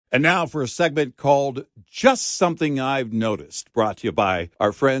And now for a segment called Just Something I've Noticed, brought to you by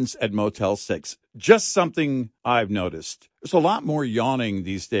our friends at Motel 6. Just something I've noticed. There's a lot more yawning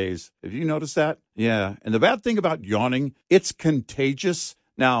these days. Have you noticed that? Yeah. And the bad thing about yawning, it's contagious.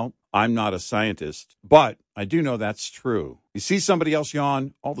 Now, I'm not a scientist, but I do know that's true. You see somebody else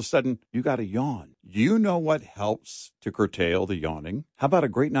yawn, all of a sudden, you got to yawn. You know what helps to curtail the yawning? How about a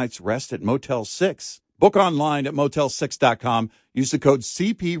great night's rest at Motel 6? Book online at motel6.com. Use the code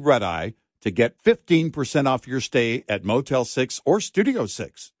CPRedEye to get 15% off your stay at Motel 6 or Studio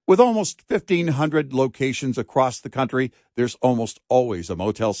 6. With almost 1,500 locations across the country, there's almost always a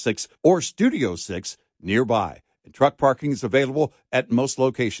Motel 6 or Studio 6 nearby. And truck parking is available at most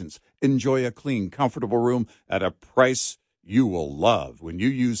locations. Enjoy a clean, comfortable room at a price you will love when you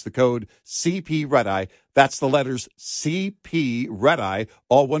use the code CPRedEye. That's the letters CPRedEye,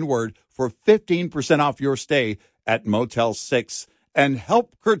 all one word, for 15% off your stay at Motel 6 and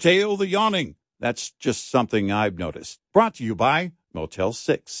help curtail the yawning. That's just something I've noticed. Brought to you by Motel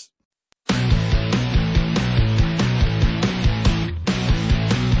 6.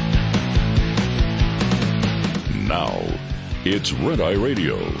 Now, it's Red Eye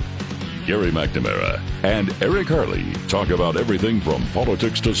Radio. Gary McNamara and Eric Harley talk about everything from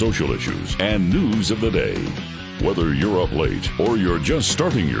politics to social issues and news of the day. Whether you're up late or you're just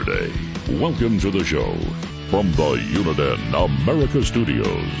starting your day, welcome to the show. From the Uniden America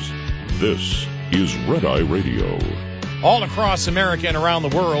Studios, this is Red Eye Radio. All across America and around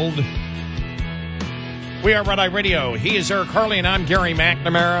the world, we are Red Eye Radio. He is Eric Harley and I'm Gary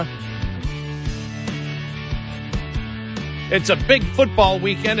McNamara. It's a big football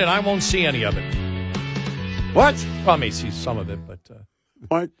weekend, and I won't see any of it. What? Well, I may see some of it, but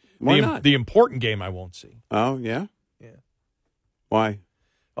Why not? The important game I won't see. Oh, yeah? Yeah. Why?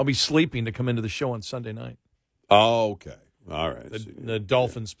 I'll be sleeping to come into the show on Sunday night. Oh, okay. All right. The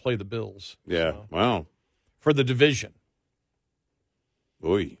Dolphins play the Bills. Yeah. So, Wow. for the division.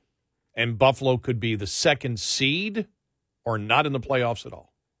 Oy. And Buffalo could be the second seed or not in the playoffs at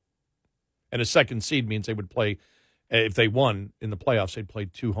all. And a second seed means they would play, if they won in the playoffs, they'd play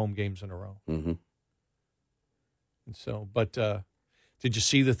 2 home games in a row. Mm-hmm. And so, but did you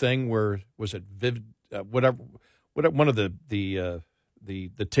see the thing where, was it whatever, one of the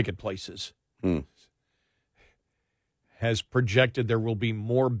ticket places has projected there will be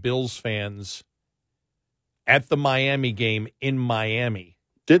more Bills fans at the Miami game in Miami.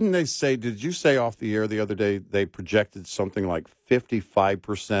 Didn't they say, did you say off the air the other day they projected something like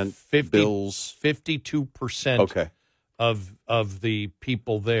 55% Bills? 52% Okay. of the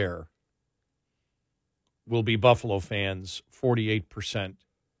people there will be Buffalo fans, 48%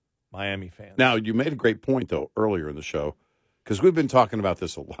 Miami fans. Now, you made a great point, though, earlier in the show, because we've been talking about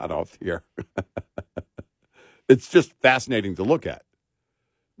this a lot off the air. It's just fascinating to look at.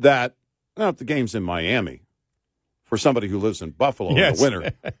 That, if the game's in Miami, for somebody who lives in Buffalo in the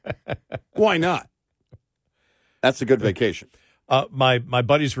winter, why not? That's a good vacation. My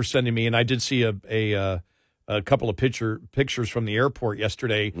buddies were sending me, and I did see a couple of pictures from the airport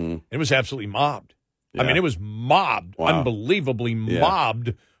yesterday. It was absolutely mobbed. Yeah. I mean, it was mobbed, unbelievably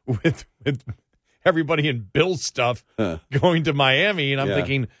mobbed with everybody in Bill stuff going to Miami. And I'm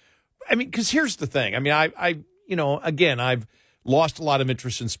thinking, I mean, because here's the thing. I mean, I've lost a lot of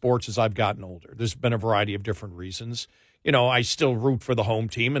interest in sports as I've gotten older. There's been a variety of different reasons. I still root for the home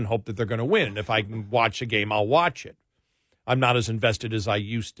team and hope that they're going to win. And if I can watch a game, I'll watch it. I'm not as invested as I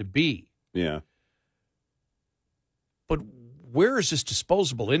used to be. Yeah. But where is this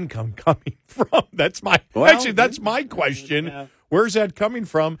disposable income coming from? That's my question. Yeah. Where's that coming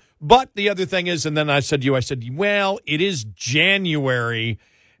from? But the other thing is, and then I said, well, it is January,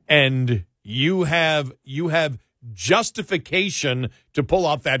 and you have justification to pull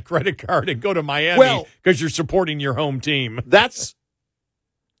off that credit card and go to Miami because you're supporting your home team. That's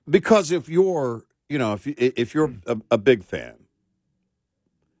because if you're a big fan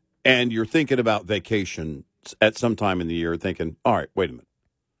and you're thinking about vacation at some time in the year, thinking, all right, wait a minute.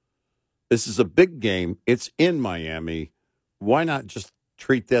 This is a big game. It's in Miami. Why not just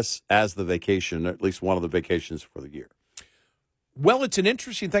treat this as the vacation, at least one of the vacations for the year? Well, it's an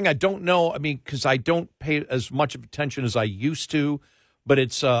interesting thing. I don't know. I mean, because I don't pay as much attention as I used to, but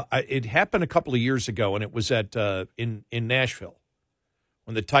it happened a couple of years ago, and it was at in Nashville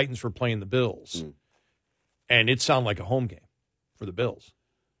when the Titans were playing the Bills, and it sounded like a home game for the Bills.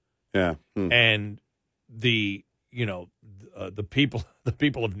 Yeah, and the people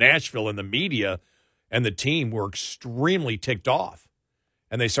of Nashville and the media and the team were extremely ticked off,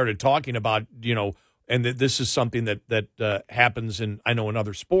 and they started talking about and this is something that happens in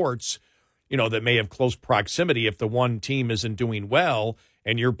other sports, that may have close proximity. If the one team isn't doing well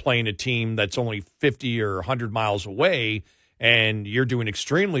and you're playing a team that's only 50 or 100 miles away and you're doing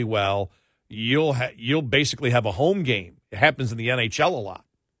extremely well, you'll basically have a home game. It happens in the NHL a lot,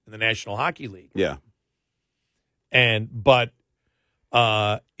 in the National Hockey League. Yeah. But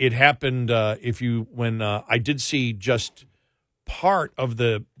it happened when I did see just part of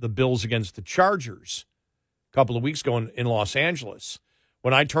the Bills against the Chargers a couple of weeks ago in Los Angeles.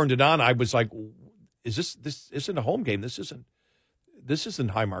 When I turned it on, I was like, this isn't a home game. This isn't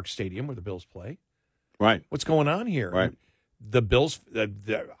Highmark Stadium where the Bills play. Right. What's going on here? Right. The Bills,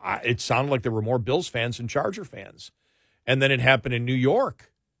 it sounded like there were more Bills fans than Charger fans. And then it happened in New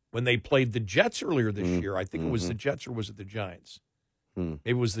York when they played the Jets earlier this year. I think it was the Jets, or was it the Giants? Maybe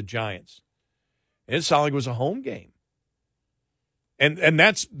it was the Giants. And it sounded like it was a home game. And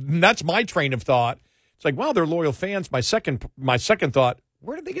that's my train of thought. It's like, wow, they're loyal fans. My second thought,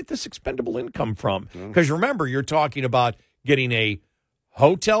 where did they get this expendable income from? Because remember, you're talking about getting a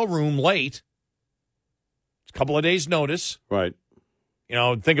hotel room late. It's a couple of days' notice. Right.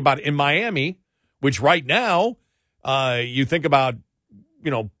 Think about it in Miami, which right now, you think about,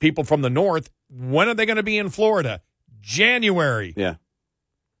 people from the north. When are they going to be in Florida? January. Yeah.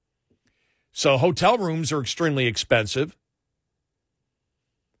 So hotel rooms are extremely expensive.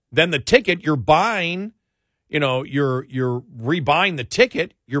 Then the ticket you're buying, you're rebuying the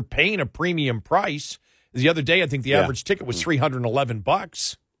ticket. You're paying a premium price. The other day, I think the average ticket was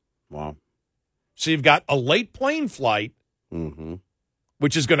 $311. Wow. So you've got a late plane flight,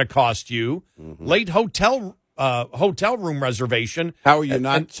 which is going to cost you, late hotel room reservation. How are you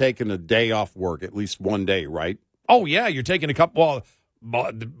not taking a day off work, at least one day, right? Oh, yeah, you're taking a couple.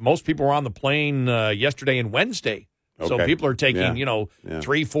 Well, most people were on the plane yesterday and Wednesday. So people are taking,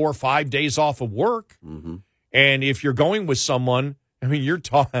 3, 4, 5 days off of work. And if you're going with someone, I mean, you're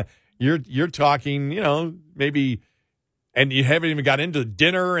talking, maybe, and you haven't even got into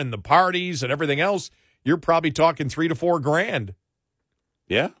dinner and the parties and everything else. You're probably talking $3,000 to $4,000.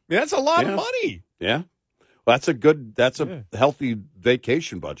 Yeah, that's a lot of money. Yeah, well, that's a healthy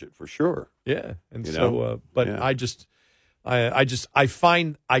vacation budget for sure. Yeah, and I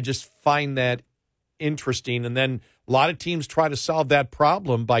find that interesting. And then a lot of teams try to solve that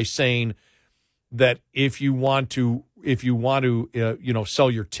problem by saying that if you want to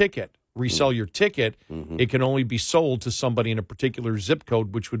sell your ticket, resell your ticket, it can only be sold to somebody in a particular zip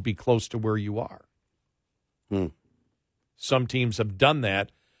code, which would be close to where you are. Some teams have done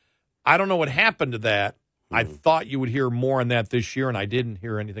that. I don't know what happened to that. I thought you would hear more on that this year, and I didn't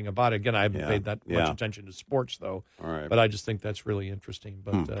hear anything about it. Again, I haven't paid that much attention to sports, though. All right. But I just think that's really interesting.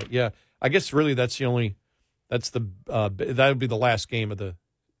 But, I guess really that would be the last game of the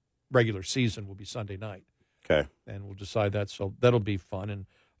regular season will be Sunday night. Okay. And we'll decide that. So that'll be fun. And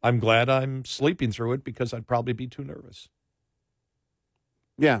I'm glad I'm sleeping through it because I'd probably be too nervous.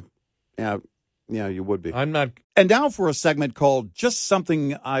 Yeah. Yeah. Yeah, you would be. I'm not. And now for a segment called Just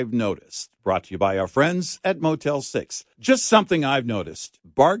Something I've Noticed, brought to you by our friends at Motel 6. Just something I've noticed.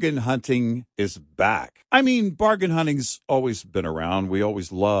 Bargain hunting is back. I mean, bargain hunting's always been around. We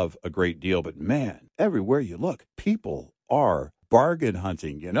always love a great deal. But man, everywhere you look, people are bargain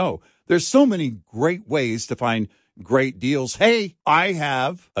hunting. There's so many great ways to find great deals. Hey, I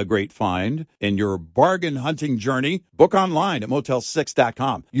have a great find in your bargain hunting journey. Book online at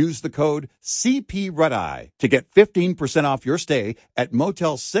Motel6.com. Use the code CPRedEye to get 15% off your stay at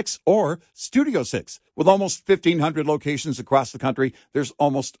Motel 6 or Studio 6. With almost 1,500 locations across the country, there's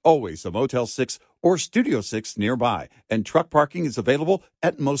almost always a Motel 6 or Studio 6 nearby, and truck parking is available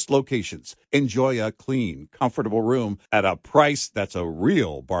at most locations. Enjoy a clean, comfortable room at a price that's a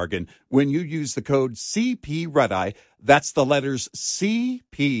real bargain when you use the code CPRedEye. That's the letters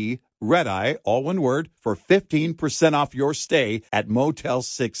CP Redeye, all one word, for 15% off your stay at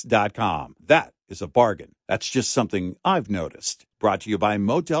Motel6.com. That is a bargain. That's just something I've noticed. Brought to you by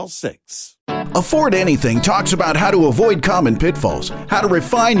Motel 6. Afford Anything talks about how to avoid common pitfalls, how to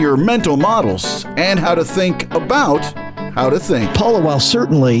refine your mental models, and how to think about how to think. Paula, while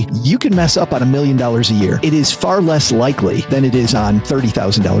certainly you can mess up on $1 million a year, it is far less likely than it is on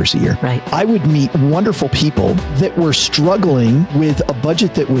 $30,000 a year. Right. I would meet wonderful people that were struggling with a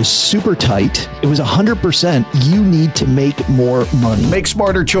budget that was super tight. It was 100% you need to make more money. Make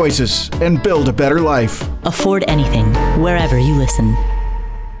smarter choices and build a better life. Afford Anything, wherever you listen.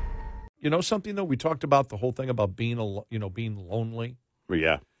 You know something, though? We talked about the whole thing about being lonely.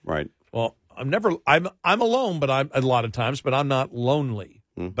 Yeah, right. Well, I'm alone, but I'm a lot of times, but I'm not lonely.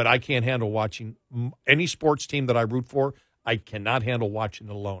 But I can't handle watching any sports team that I root for. I cannot handle watching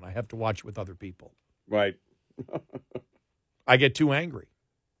it alone. I have to watch it with other people. Right. I get too angry.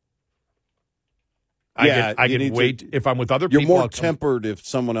 I can wait if I'm with other You're people. more tempered if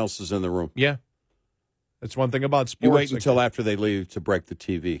someone else is in the room. Yeah. That's one thing about sports. You wait until after they leave to break the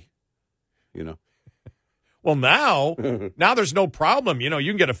TV, Well, now there's no problem. You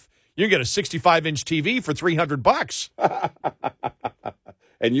can get a 65-inch TV for $300.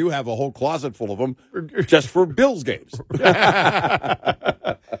 And you have a whole closet full of them just for Bills games.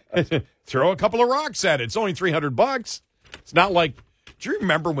 Throw a couple of rocks at it. It's only $300. It's not like. Do you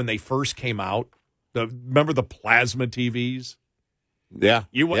remember when they first came out? Remember the plasma TVs? Yeah.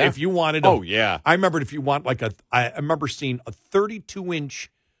 If you wanted. Oh yeah. I remembered if you want I remember seeing a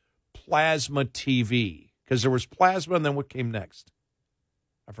 32-inch plasma TV because there was plasma and then what came next?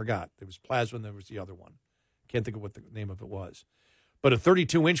 I forgot. There was plasma and there was the other one. Can't think of what the name of it was. But a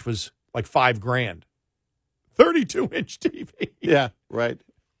 32-inch was like $5,000. 32-inch TV. Yeah, right.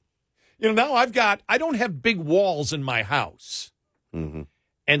 Now I don't have big walls in my house. Mm-hmm.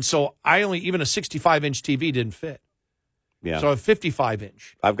 And so even a 65-inch TV didn't fit. Yeah. So a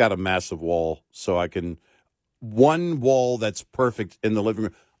 55-inch. I've got a massive wall, so I can one wall that's perfect in the living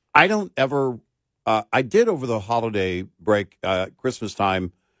room. I don't ever. I did over the holiday break, Christmas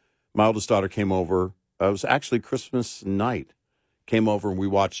time. My oldest daughter came over. It was actually Christmas night. Came over and we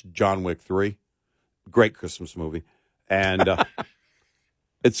watched John Wick 3. Great Christmas movie, and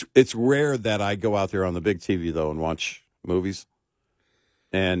it's rare that I go out there on the big TV though and watch movies.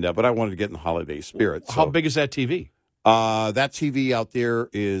 And but I wanted to get in the holiday spirit. So. How big is that TV? That TV out there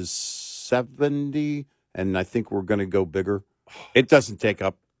is 70, and I think we're going to go bigger. It doesn't take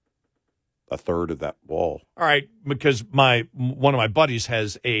up a third of that wall. All right, because one of my buddies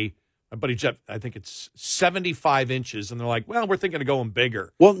has my buddy Jeff, I think it's 75 inches, and they're like, well, we're thinking of going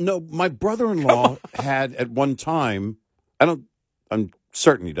bigger. Well, no, my brother-in-law had at one time, I'm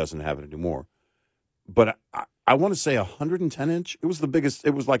certain he doesn't have it anymore, but I want to say 110-inch. It was the biggest,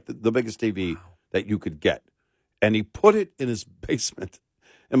 it was like the biggest TV that you could get. And he put it in his basement.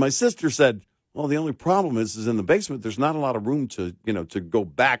 And my sister said, well, the only problem is in the basement, there's not a lot of room to go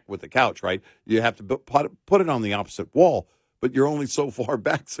back with the couch, right? You have to put it on the opposite wall, but you're only so far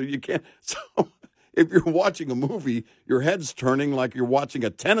back, so you can't. So if you're watching a movie, your head's turning like you're watching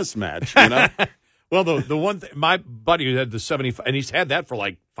a tennis match, Well, the one thing, my buddy who had the 75, and he's had that for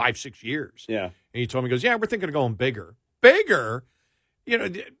like 5-6 years. Yeah. And he told me, he goes, yeah, we're thinking of going bigger. Bigger?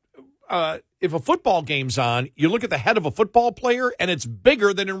 If a football game's on, you look at the head of a football player, and it's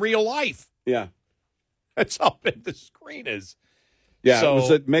bigger than in real life. Yeah. That's how big the screen is. Yeah, so, it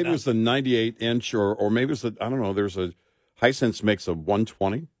was the 98-inch, or maybe it was I don't know, there's a, Hisense makes a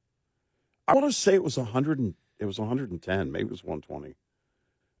 120. I want to say it was 110, maybe it was 120.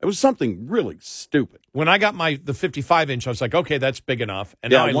 It was something really stupid. When I got the 55-inch, I was like, okay, that's big enough.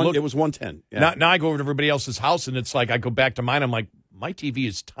 And yeah, now it was 110. Yeah. Now I go over to everybody else's house, and it's like I go back to mine. I'm like, my TV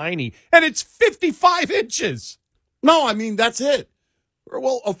is tiny, and it's 55 inches. No, I mean, that's it.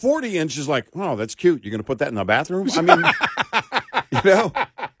 Well, a 40-inch is like, oh, that's cute. You're going to put that in the bathroom? I mean,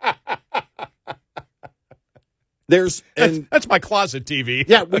 That's my closet TV.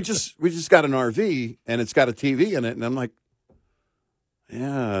 Yeah, we just got an RV, and it's got a TV in it, and I'm like,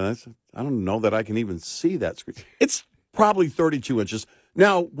 yeah, I don't know that I can even see that screen. It's probably 32 inches.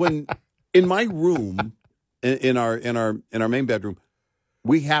 Now, when in my room, in our main bedroom,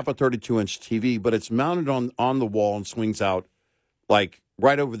 we have a 32-inch TV, but it's mounted on the wall and swings out like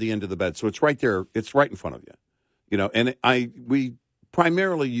right over the end of the bed. So it's right there. It's right in front of you. And we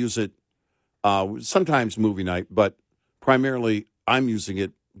primarily use it sometimes movie night, but primarily I'm using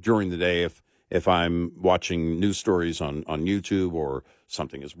it during the day if I'm watching news stories on YouTube or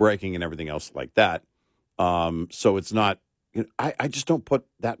something is breaking and everything else like that. So it's not, I just don't put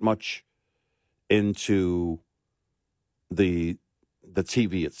that much into the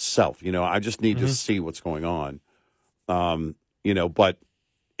TV itself. I just need to see what's going on. But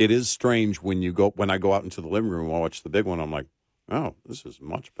it is strange when I go out into the living room and watch the big one, I'm like, oh, this is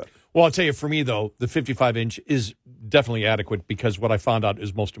much better. Well, I'll tell you, for me, though, the 55-inch is definitely adequate because what I found out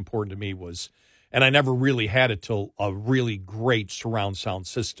is most important to me was, and I never really had it till a really great surround sound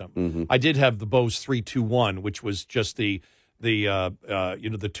system. Mm-hmm. I did have the Bose 321, which was just the two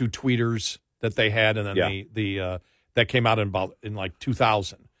tweeters that they had, and then the that came out in like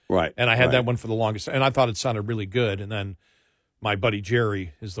 2000. Right. And I had that one for the longest, and I thought it sounded really good. And then my buddy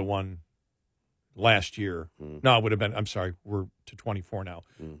Jerry is the one last year. No, it would have been, I'm sorry, we're to 24 now.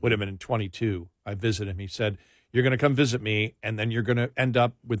 Would have been in 22. I visited him. He said, you're going to come visit me, and then you're going to end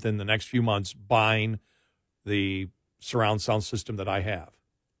up within the next few months buying the surround sound system that I have.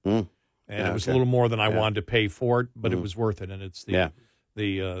 And it was a little more than I wanted to pay for it, but it was worth it. And it's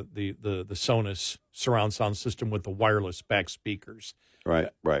the Sonos surround sound system with the wireless back speakers. Right.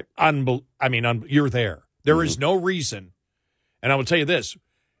 You're there. There is no reason, and I will tell you this: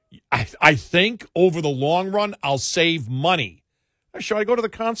 I think over the long run, I'll save money. Should I go to the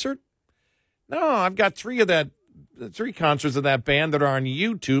concert? No, I've got three concerts of that band that are on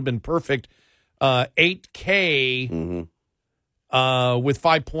YouTube in perfect 8K with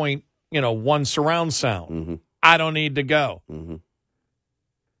 5.1 surround sound. I don't need to go.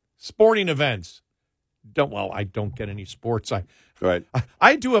 Sporting events. I don't get any sports.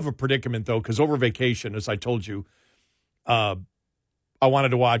 I do have a predicament, though, because over vacation, as I told you, I wanted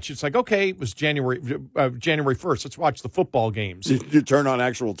to watch. It's like, okay, it was January 1st. Let's watch the football games. You turn on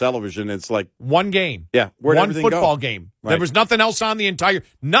actual television, it's like one game. Yeah, one football game. Right. There was nothing else on the entire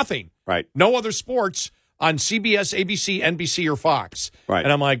nothing. Right. No other sports on CBS, ABC, NBC, or Fox. Right.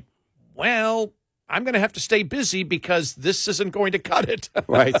 And I'm like, well, I'm going to have to stay busy because this isn't going to cut it.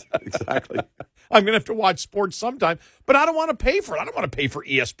 Right. Exactly. I'm going to have to watch sports sometime, but I don't want to pay for it. I don't want to pay for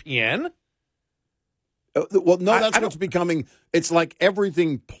ESPN. Well, no, that's what's becoming. It's like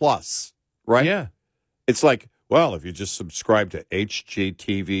everything plus, right? Yeah. It's like, well, if you just subscribe to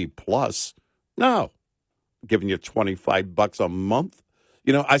HGTV Plus, no, giving you $25 a month.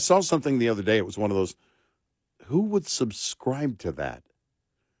 You know, I saw something the other day. It was one of those. Who would subscribe to that?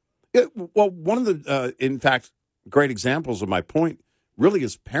 Yeah, well, one of the, in fact, great examples of my point really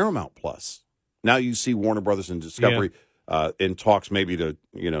is Paramount Plus. Now you see Warner Brothers and Discovery in talks maybe to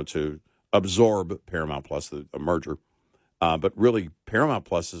absorb Paramount Plus, a merger. But really, Paramount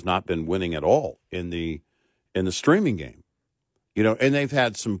Plus has not been winning at all in the streaming game. You know, and they've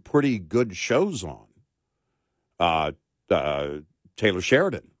had some pretty good shows on. Taylor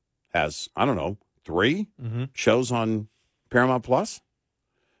Sheridan has, 3 shows on Paramount Plus.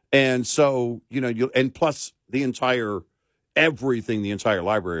 And so, and plus the entire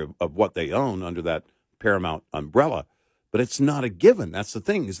library of what they own under that Paramount umbrella. But it's not a given. That's the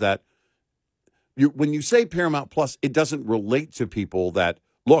thing, is that when you say Paramount Plus, it doesn't relate to people that,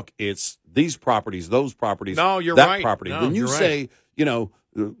 look, it's these properties, those properties, no, you're that right. property. No, when you say,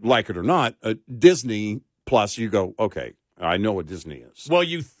 like it or not, Disney Plus, you go, okay, I know what Disney is. Well,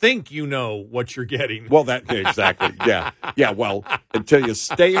 you think you know what you're getting. Well, exactly. Yeah. Yeah, well, until you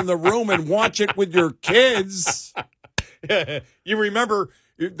stay in the room and watch it with your kids. You remember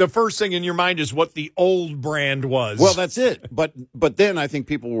the first thing in your mind is what the old brand was. Well, that's it. But then I think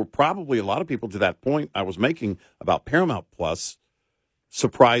people were probably, a lot of people to that point I was making about Paramount Plus,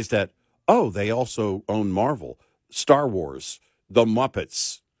 surprised at, they also own Marvel, Star Wars, The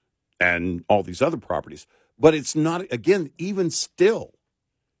Muppets, and all these other properties. But it's not, again, even still,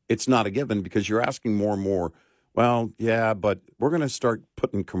 it's not a given because you're asking more and more, well, yeah, but we're going to start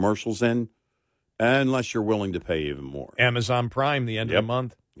putting commercials in unless you're willing to pay even more. Amazon Prime, the end of the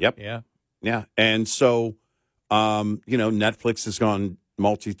month. Yep. Yeah. Yeah. And so, Netflix has gone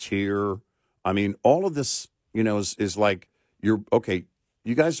multi-tier. I mean, all of this, is like, you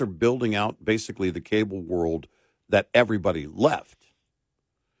guys are building out basically the cable world that everybody left.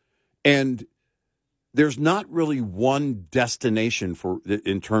 And there's not really one destination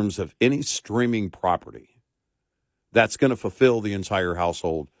in terms of any streaming property that's going to fulfill the entire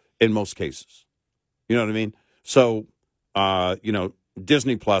household in most cases. You know what I mean? So,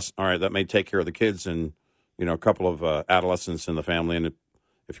 Disney Plus, all right, that may take care of the kids and, a couple of adolescents in the family. And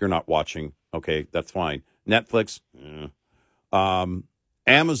if you're not watching, okay, that's fine. Netflix,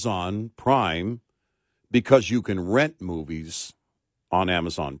 Amazon Prime, because you can rent movies on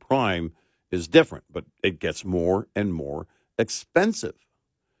Amazon Prime, is different, but it gets more and more expensive.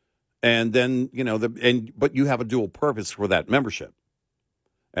 And then, but you have a dual purpose for that membership.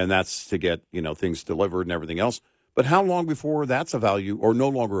 And that's to get, things delivered and everything else. But how long before that's a value or no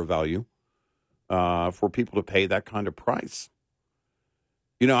longer a value for people to pay that kind of price?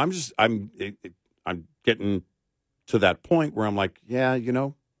 I'm getting to that point where I'm like, yeah,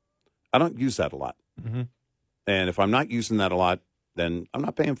 I don't use that a lot. Mm-hmm. And if I'm not using that a lot, then I'm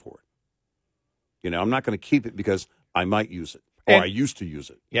not paying for it. I'm not going to keep it because I might use it or I used to use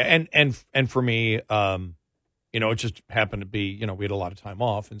it. Yeah, and for me, it just happened to be, we had a lot of time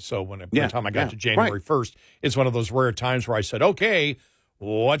off, and so by the time I got to January 1st, it's one of those rare times where I said, okay,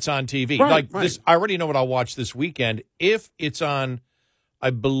 what's on TV? This, I already know what I'll watch this weekend. If it's on,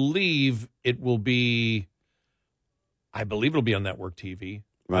 I believe it'll be on network TV.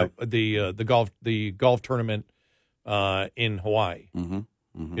 Right. The golf tournament in Hawaii. Mm-hmm.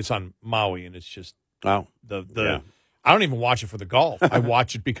 Mm-hmm. It's on Maui, and it's just wow. I don't even watch it for the golf. I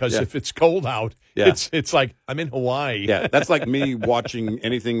watch it because if it's cold out, it's like I'm in Hawaii. Yeah, that's like me watching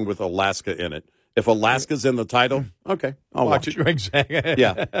anything with Alaska in it. If Alaska's in the title, okay, I'll watch it. Exactly.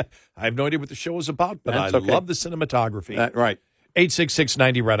 Yeah. I have no idea what the show is about, but That's I okay. love the cinematography. Right.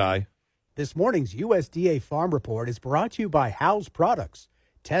 866-90 Red Eye. This morning's USDA Farm Report is brought to you by Howes Products.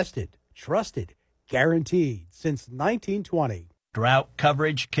 Tested, trusted, guaranteed since 1920. Drought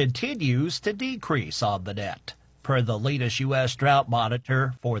coverage continues to decrease on the net, per the latest U.S. drought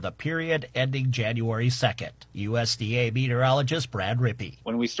monitor for the period ending January 2nd. USDA meteorologist Brad Rippey.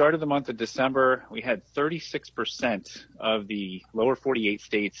 When we started the month of December, we had 36% of the lower 48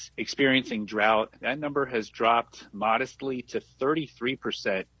 states experiencing drought. That number has dropped modestly to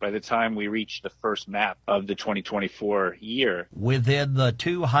 33% by the time we reach the first map of the 2024 year. Within the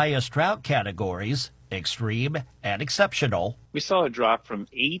two highest drought categories, extreme and exceptional, we saw a drop from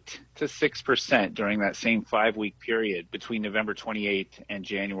 8 to 6% during that same 5-week period between November 28th and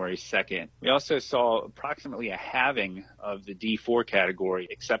January 2nd. We also saw approximately a halving of the D4 category,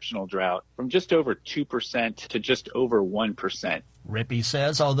 exceptional drought, from just over 2% to just over 1%. Rippey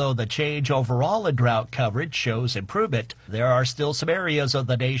says although the change overall in drought coverage shows improvement, there are still some areas of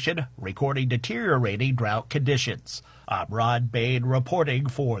the nation recording deteriorating drought conditions. I'm Ron Bain reporting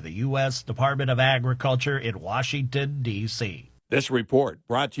for the U.S. Department of Agriculture in Washington, D.C. This report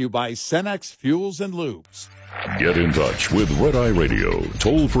brought to you by Cenex Fuels and Lubes. Get in touch with Red Eye Radio,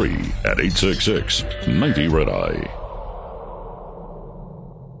 toll free at 866-90 Red Eye.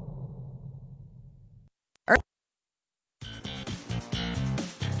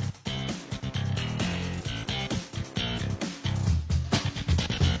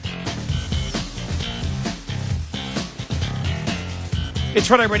 It's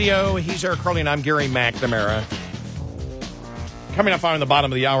Red Eye Radio. He's Eric Carly, and I'm Gary McNamara. Coming up on the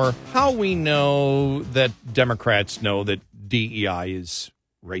bottom of the hour, how we know that Democrats know that DEI is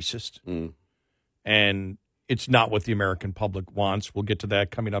racist. And it's not what the American public wants. We'll get to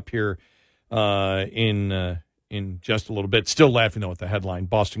that coming up here in just a little bit. Still laughing, though, at the headline.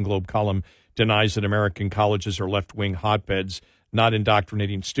 Boston Globe column denies that American colleges are left-wing hotbeds, not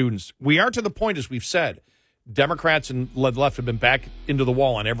indoctrinating students. We are to the point, as we've said, Democrats and left have been back into the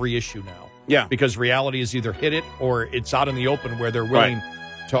wall on every issue now. Yeah. Because reality is either hit it or it's out in the open where they're willing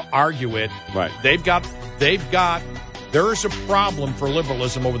to argue it. Right. There's a problem for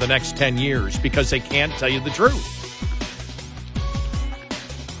liberalism over the next 10 years because they can't tell you the truth.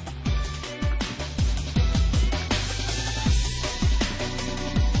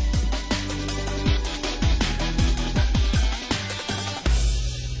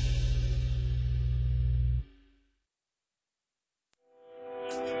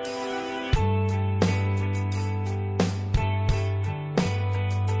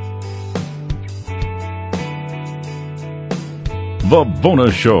 The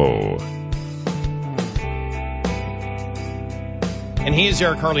Bonus Show. And he is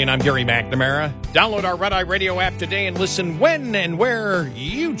Eric Harley, and I'm Gary McNamara. Download our Red Eye Radio app today and listen when and where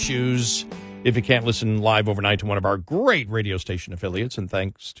you choose. If you can't listen live overnight to one of our great radio station affiliates, and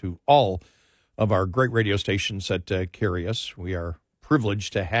thanks to all of our great radio stations that carry us, we are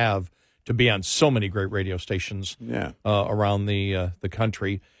privileged to be on so many great radio stations around the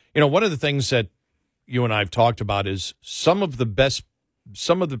country. You know, one of the things that you and I have talked about is some of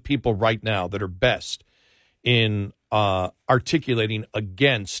the people right now that are best in articulating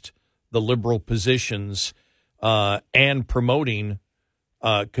against the liberal positions and promoting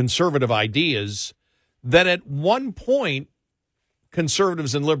conservative ideas that at one point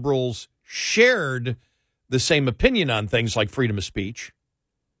conservatives and liberals shared the same opinion on things like freedom of speech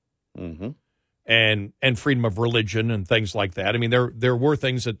and freedom of religion and things like that. I mean, there were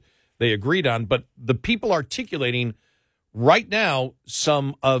things that they agreed on, but the people articulating right now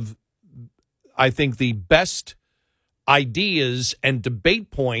some of, I think, the best ideas and debate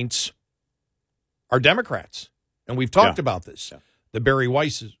points are Democrats. And we've talked about this. Yeah. The Barry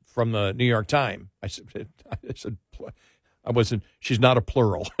Weiss from the New York Times. I said, she's not a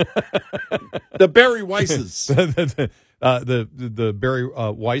plural. The Barry Weisses. the Barry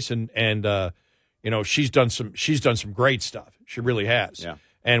Weiss and she's done some great stuff. She really has. Yeah.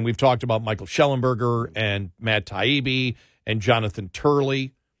 And we've talked about Michael Schellenberger and Matt Taibbi and Jonathan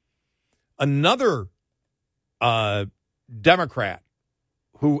Turley. Another Democrat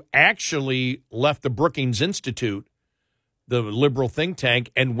who actually left the Brookings Institute, the liberal think tank,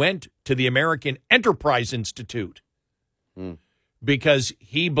 and went to the American Enterprise Institute because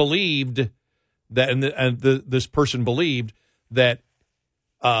he believed that, and this person believed that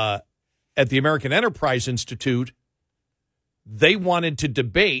at the American Enterprise Institute, they wanted to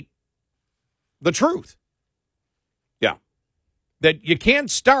debate the truth. that you can't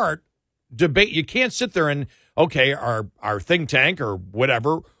start debate. You can't sit there and, okay, our think tank or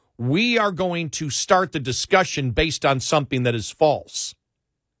whatever, we are going to start the discussion based on something that is false.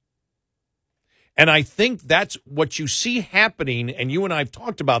 And I think that's what you see happening, and you and I have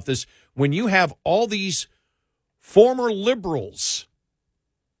talked about this, when you have all these former liberals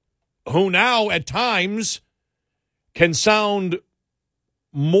who now at times can sound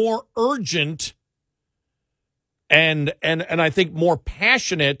more urgent and I think more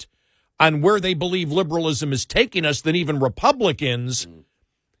passionate on where they believe liberalism is taking us than even Republicans.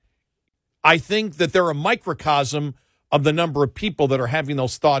 I think that they're a microcosm of the number of people that are having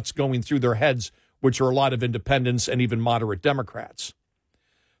those thoughts going through their heads, which are a lot of independents and even moderate Democrats.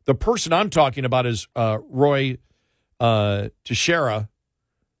 The person I'm talking about is Roy Teixeira,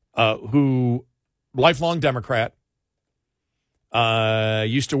 who, lifelong Democrat,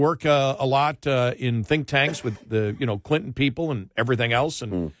 used to work a lot in think tanks with the Clinton people and everything else,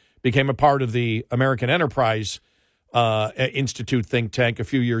 and became a part of the American Enterprise Institute think tank a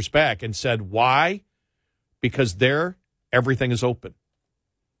few years back, and said, why? Because there, everything is open.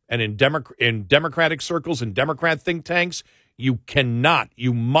 And in Democratic circles and Democrat think tanks, you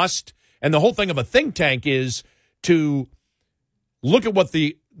must, and the whole thing of a think tank is to look at what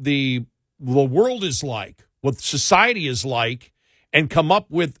the world is like, what society is like, and come up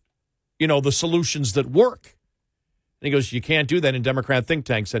with, the solutions that work. And he goes, you can't do that in Democrat think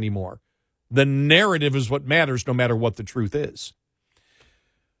tanks anymore. The narrative is what matters, no matter what the truth is.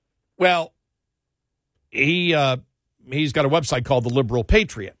 Well, he's got a website called The Liberal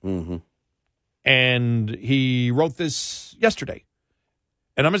Patriot. Mm-hmm. And he wrote this yesterday.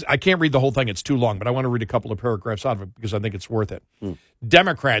 And I can't read the whole thing. It's too long, but I want to read a couple of paragraphs out of it because I think it's worth it.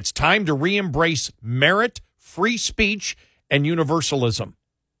 Democrats, time to re-embrace merit, free speech, and universalism.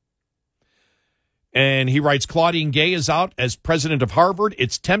 And he writes, Claudine Gay is out as president of Harvard.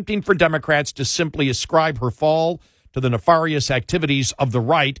 It's tempting for Democrats to simply ascribe her fall to the nefarious activities of the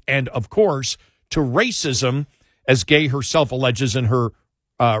right and, of course, to racism, as Gay herself alleges in her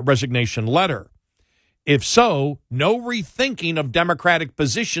resignation letter. If so, no rethinking of Democratic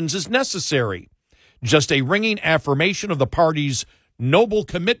positions is necessary. Just a ringing affirmation of the party's noble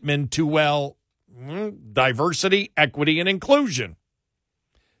commitment to, diversity, equity, and inclusion.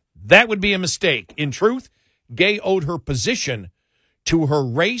 That would be a mistake. In truth, Gay owed her position to her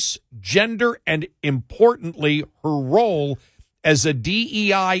race, gender, and, importantly, her role as a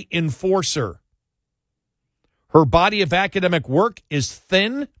DEI enforcer. Her body of academic work is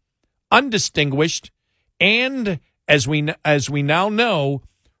thin, undistinguished, and, as we now know,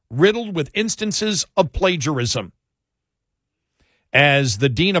 riddled with instances of plagiarism. As the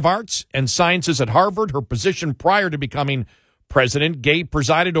Dean of Arts and Sciences at Harvard, her position prior to becoming president, Gay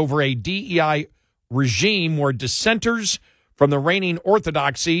presided over a DEI regime where dissenters from the reigning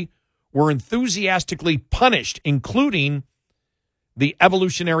orthodoxy were enthusiastically punished, including the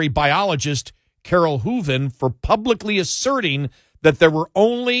evolutionary biologist Carol Hooven for publicly asserting that there were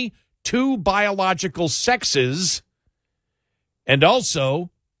only two biological sexes. And also,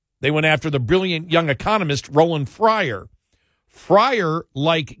 they went after the brilliant young economist Roland Fryer. Fryer,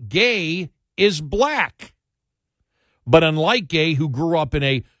 like Gay, is black. But unlike Gay, who grew up in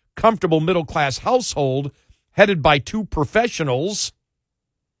a comfortable middle-class household headed by two professionals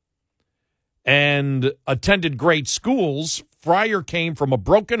and attended great schools, Fryer came from a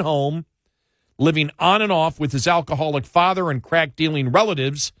broken home, living on and off with his alcoholic father and crack-dealing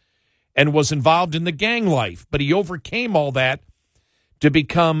relatives, and was involved in the gang life. But he overcame all that to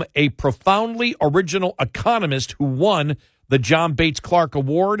become a profoundly original economist who won the John Bates Clark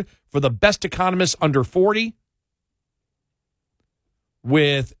Award for the best economist under 40,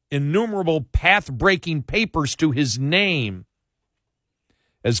 with innumerable path-breaking papers to his name.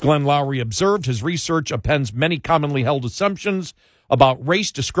 As Glenn Loury observed, his research appends many commonly held assumptions about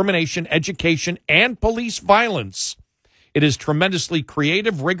race discrimination, education, and police violence. It is tremendously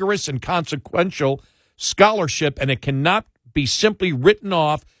creative, rigorous, and consequential scholarship, and it cannot be simply written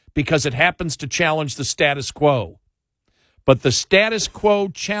off because it happens to challenge the status quo. But the status quo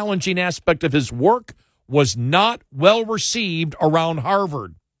challenging aspect of his work was not well received around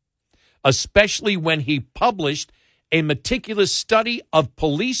Harvard, especially when he published a meticulous study of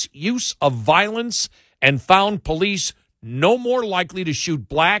police use of violence and found police no more likely to shoot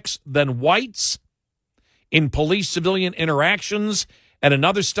blacks than whites in police-civilian interactions, and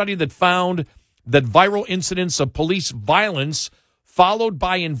another study that found that viral incidents of police violence followed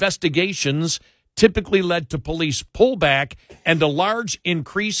by investigations typically led to police pullback and a large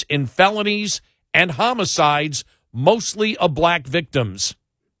increase in felonies and homicides, mostly of black victims.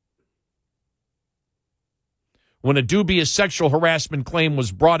 When a dubious sexual harassment claim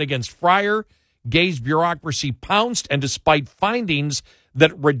was brought against Fryer, Gay's bureaucracy pounced, and despite findings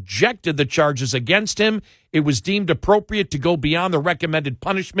that rejected the charges against him, it was deemed appropriate to go beyond the recommended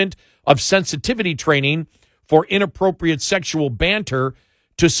punishment of sensitivity training for inappropriate sexual banter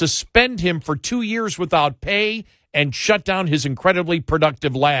to suspend him for 2 years without pay and shut down his incredibly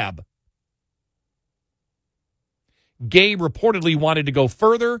productive lab. Gay reportedly wanted to go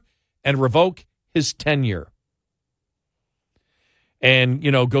further and revoke his tenure. And,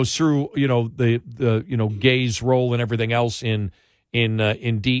 goes through, the Gay's role and everything else in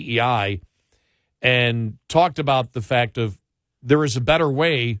DEI, and talked about the fact of there is a better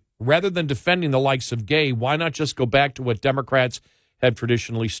way. Rather than defending the likes of Gay, why not just go back to what Democrats have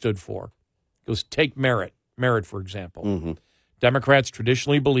traditionally stood for? It goes, take merit. Merit, for example. Mm-hmm. Democrats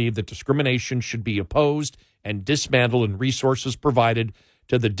traditionally believe that discrimination should be opposed and dismantled and resources provided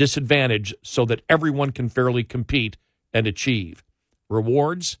to the disadvantaged so that everyone can fairly compete and achieve.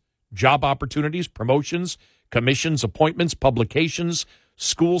 Rewards, job opportunities, promotions, commissions, appointments, publications,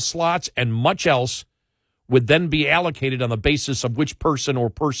 school slots, and much else would then be allocated on the basis of which person or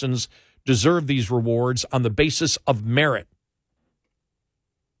persons deserve these rewards on the basis of merit.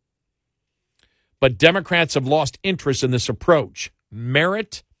 But Democrats have lost interest in this approach.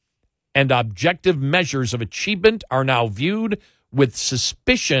 Merit and objective measures of achievement are now viewed with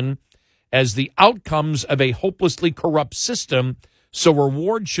suspicion as the outcomes of a hopelessly corrupt system, so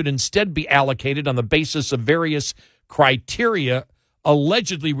rewards should instead be allocated on the basis of various criteria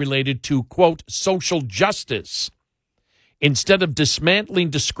allegedly related to, quote, social justice. Instead of dismantling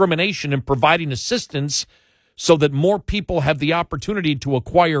discrimination and providing assistance so that more people have the opportunity to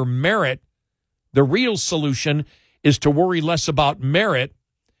acquire merit, the real solution is to worry less about merit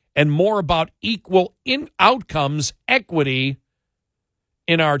and more about equal outcomes, equity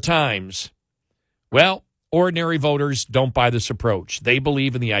in our times. Well, ordinary voters don't buy this approach. They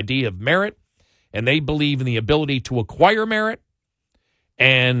believe in the idea of merit, and they believe in the ability to acquire merit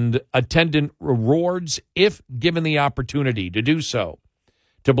and attendant rewards if given the opportunity to do so.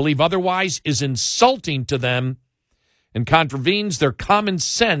 To believe otherwise is insulting to them and contravenes their common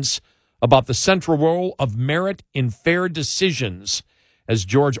sense about the central role of merit in fair decisions. As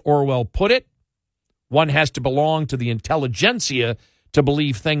George Orwell put it, one has to belong to the intelligentsia to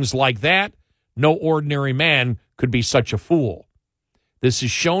believe things like that. No ordinary man could be such a fool. This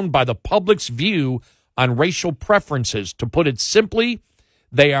is shown by the public's view on racial preferences. To put it simply,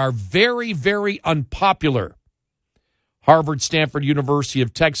 they are very, very unpopular. Harvard, Stanford, University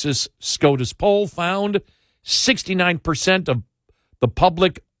of Texas SCOTUS poll found 69% of the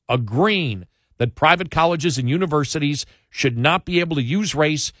public agreeing that private colleges and universities should not be able to use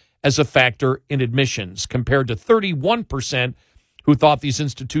race as a factor in admissions, compared to 31% who thought these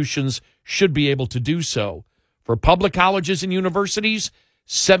institutions should be able to do so. For public colleges and universities,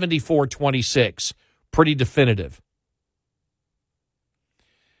 74-26. Pretty definitive.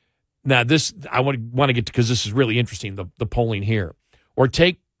 Now, this I want to get to because this is really interesting, the polling here. Or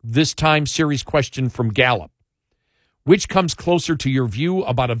take this time series question from Gallup. Which comes closer to your view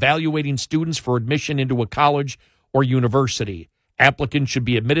about evaluating students for admission into a college or university? Applicants should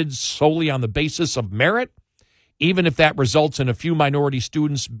be admitted solely on the basis of merit, even if that results in a few minority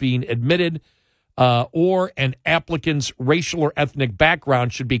students being admitted, or an applicant's racial or ethnic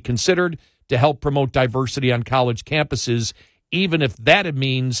background should be considered to help promote diversity on college campuses, even if that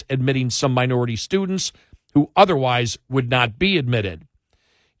means admitting some minority students who otherwise would not be admitted.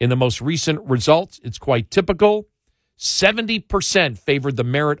 In the most recent results, it's quite typical. 70% favored the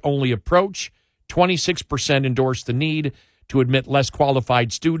merit-only approach. 26% endorsed the need to admit less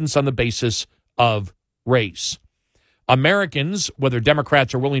qualified students on the basis of race. Americans, whether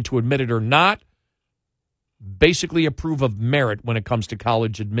Democrats are willing to admit it or not, basically approve of merit when it comes to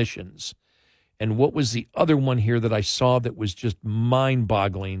college admissions. And what was the other one here that I saw that was just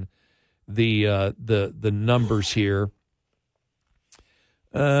mind-boggling? The numbers here.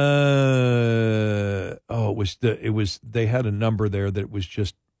 They had a number there that was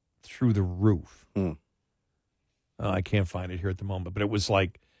just through the roof. I can't find it here at the moment, but it was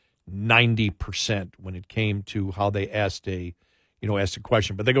like 90% when it came to how they asked a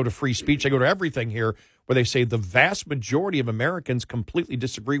question. But they go to free speech. They go to everything here where they say the vast majority of Americans completely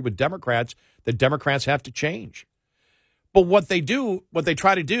disagree with Democrats, that Democrats have to change. But what they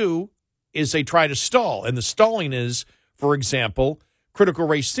try to do is they try to stall. And the stalling is, for example, critical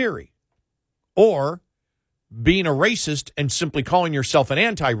race theory, or being a racist and simply calling yourself an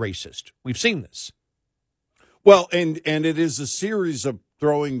anti-racist. We've seen this. Well, and it is a series of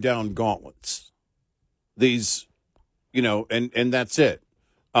throwing down gauntlets. These, and that's it.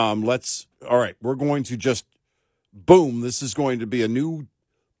 All right, we're going to just boom, this is going to be a new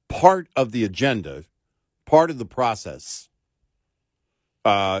part of the agenda, part of the process.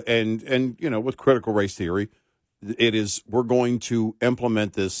 And with critical race theory, we're going to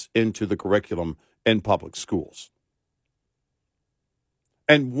implement this into the curriculum in public schools.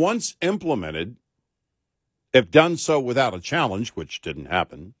 And once implemented, if done so without a challenge, which didn't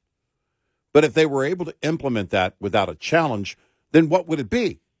happen, but if they were able to implement that without a challenge, then what would it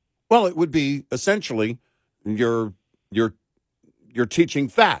be? Well, it would be essentially you're teaching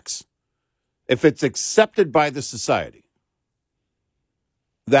facts. If it's accepted by the society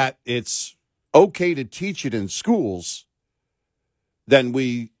that it's okay to teach it in schools, then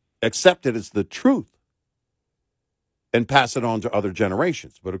we accept it as the truth and pass it on to other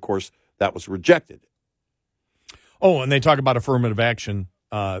generations. But, of course, that was rejected. Oh, and they talk about affirmative action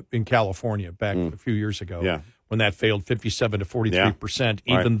in California back a few years ago when that failed 57 to 43%,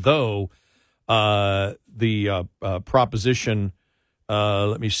 even though the proposition,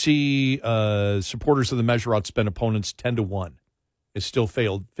 let me see, supporters of the measure outspent opponents 10-1. It still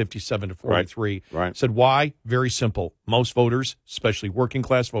failed 57 to 43. Right. Said why? Very simple. Most voters, especially working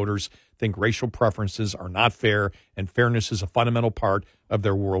class voters, think racial preferences are not fair, and fairness is a fundamental part of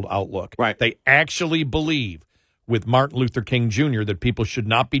their world outlook. Right. They actually believe, with Martin Luther King Jr., that people should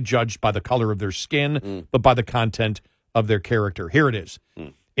not be judged by the color of their skin, but by the content of their character. Here it is.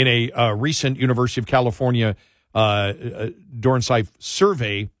 In a recent University of California Dornsife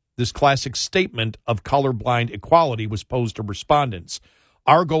survey, this classic statement of colorblind equality was posed to respondents.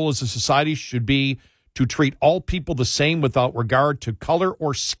 Our goal as a society should be to treat all people the same without regard to color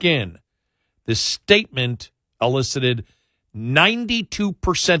or skin. This statement elicited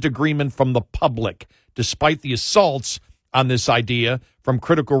 92% agreement from the public, despite the assaults on this idea from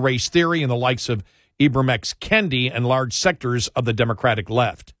critical race theory and the likes of Ibram X. Kendi and large sectors of the Democratic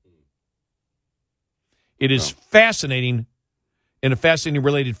left. It is fascinating. In a fascinating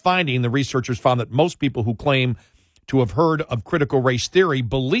related finding, the researchers found that most people who claim to have heard of critical race theory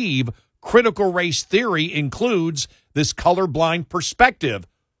believe critical race theory includes this colorblind perspective.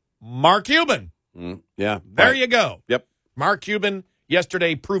 Mark Cuban. There you go. Yep. Mark Cuban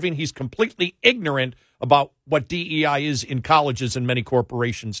yesterday proving he's completely ignorant about what DEI is in colleges and many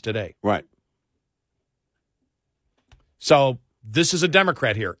corporations today. Right. So this is a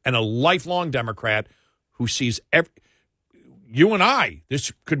Democrat here, and a lifelong Democrat who sees you and I.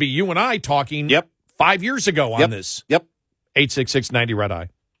 This could be you and I talking 5 years ago on this. 866-90-RED-EYE.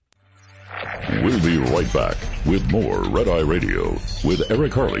 We'll be right back with more Red Eye Radio with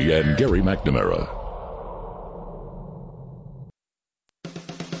Eric Harley and Gary McNamara.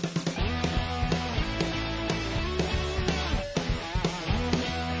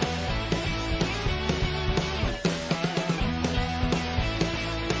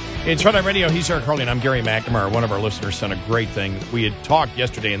 It's Red Eye Radio. He's Eric Harley, and I'm Gary McNamara. One of our listeners sent a great thing. We had talked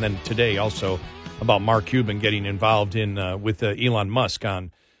yesterday and then today also about Mark Cuban getting involved in with Elon Musk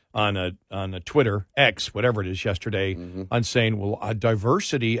on Twitter, X, whatever it is, yesterday, on saying, well,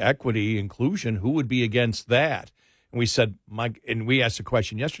 diversity, equity, inclusion, who would be against that? And we said, and we asked the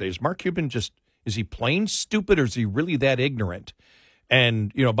question yesterday, is Mark Cuban is he plain stupid, or is he really that ignorant?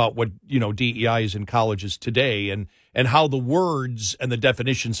 And, about what, DEI is in colleges today and how the words and the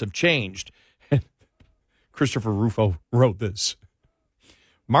definitions have changed. Christopher Rufo wrote this.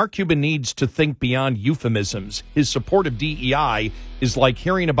 Mark Cuban needs to think beyond euphemisms. His support of DEI is like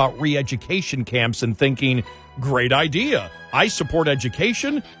hearing about re-education camps and thinking, great idea. I support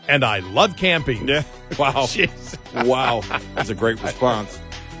education and I love camping. Yeah. Wow. Wow. That's a great response.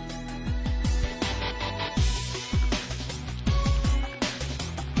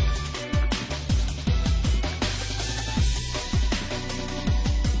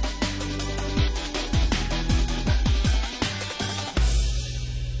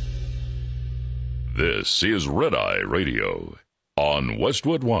 This is Red Eye Radio on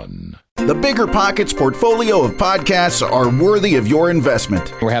Westwood One. The Bigger Pockets portfolio of podcasts are worthy of your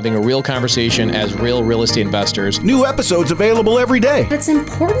investment. We're having a real conversation as real estate investors. New episodes available every day. It's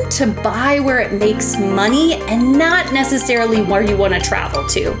important to buy where it makes money and not necessarily where you want to travel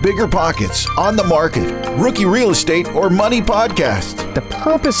to. Bigger Pockets, On the Market, Rookie Real Estate, or Money Podcast. The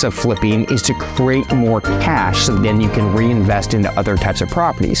purpose of flipping is to create more cash so then you can reinvest into other types of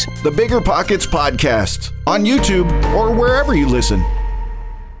properties. The Bigger Pockets Podcast on YouTube or wherever you listen.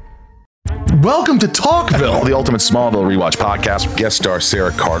 welcome to Talkville. The Ultimate Smallville Rewatch Podcast. Guest star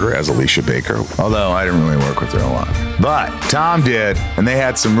Sarah Carter as Alicia Baker. Although I didn't really work with her a lot. But Tom did, and they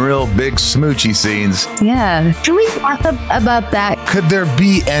had some real big smoochy scenes. Yeah. Should we talk about that? Could there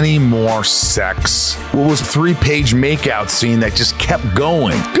be any more sex? What was a 3-page makeout scene that just kept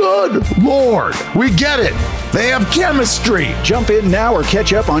going? Good Lord. We get it. They have chemistry. Jump in now or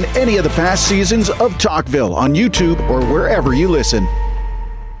catch up on any of the past seasons of Talkville on YouTube or wherever you listen.